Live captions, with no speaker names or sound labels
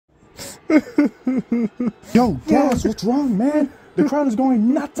Yo, Gas, what's wrong, man? The crowd is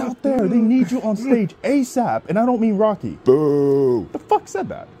going nuts out there. They need you on stage ASAP. And I don't mean Rocky. Boo. The fuck said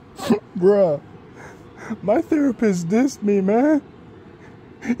that? Bruh, my therapist dissed me, man.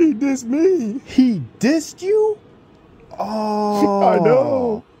 He dissed me. He dissed you? Oh. I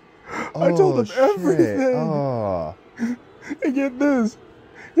know. I told him everything. Oh. And get this.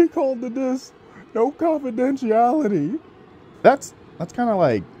 He called the diss no confidentiality. That's kind of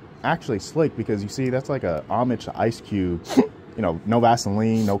like actually slick, because you see, that's like a homage to Ice Cube. You know, no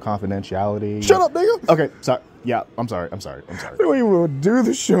Vaseline, no confidentiality. Shut up, nigga. Okay, sorry. Yeah, I'm sorry. We don't even want to do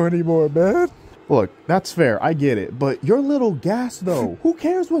the show anymore, man. Look, that's fair. I get it. But you're Lil Gas, though. Who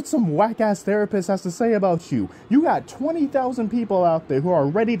cares what some whack-ass therapist has to say about you? You got 20,000 people out there who are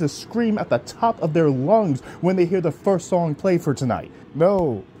ready to scream at the top of their lungs when they hear the first song play for tonight.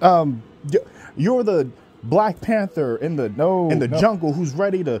 No. You're the Black Panther in the jungle who's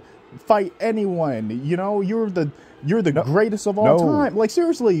ready to fight anyone. You know, you're the greatest of all time. Like,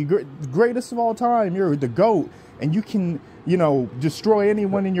 seriously, greatest of all time. You're the GOAT, and you can, you know, destroy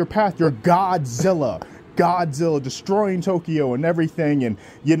anyone in your path. You're Godzilla. Godzilla destroying Tokyo and everything, and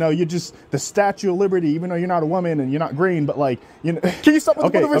you know, you're just the Statue of Liberty, even though you're not a woman and you're not green, but like, you know. Can you stop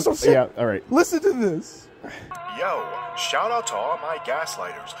with the motivational shit? Yeah, all right. Listen to this. Yo, shout out to all my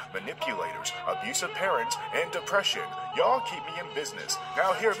gaslighters, manipulators, abusive parents, and depression. Y'all keep me in business.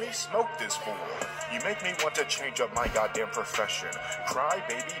 Now hear me smoke this fool. You make me want to change up my goddamn profession. Cry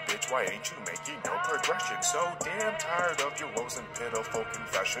baby bitch, why ain't you making no progression? So damn tired of your woes and pitiful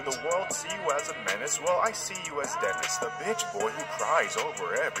confession. The world see you as a menace, well I see you as Dennis, the bitch boy who cries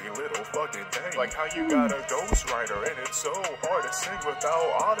over every little fucking thing. Like how you got a ghostwriter and it's so hard to sing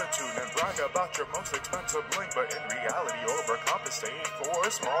without autotune and brag about your most expensive bling, but in reality overcompensating for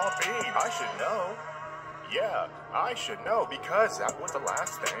a small fee. I should know. Yeah, I should know, because that was the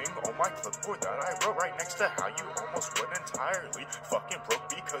last thing on my clipboard that I wrote right next to how you almost went entirely fucking broke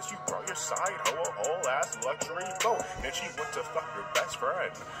because you brought your side hoe a whole ass luxury boat. Then she went to fuck your best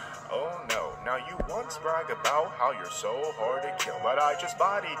friend. Oh no, now you once brag about how you're so hard to kill, but I just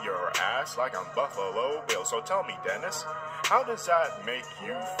bodied your ass like I'm Buffalo Bill. So tell me, Dennis, how does that make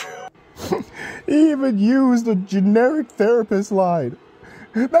you feel? He even used a generic therapist line.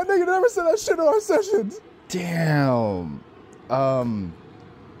 That nigga never said that shit in our sessions. Damn.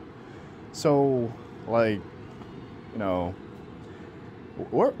 So, like, you know,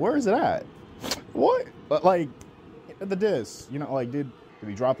 where is it at? What? Like, the diss, you know, like, did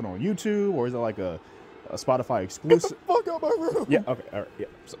he drop it on YouTube, or is it like a Spotify exclusive? Get the fuck out my room. Yeah, okay, all right, yeah.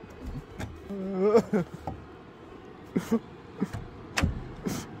 So.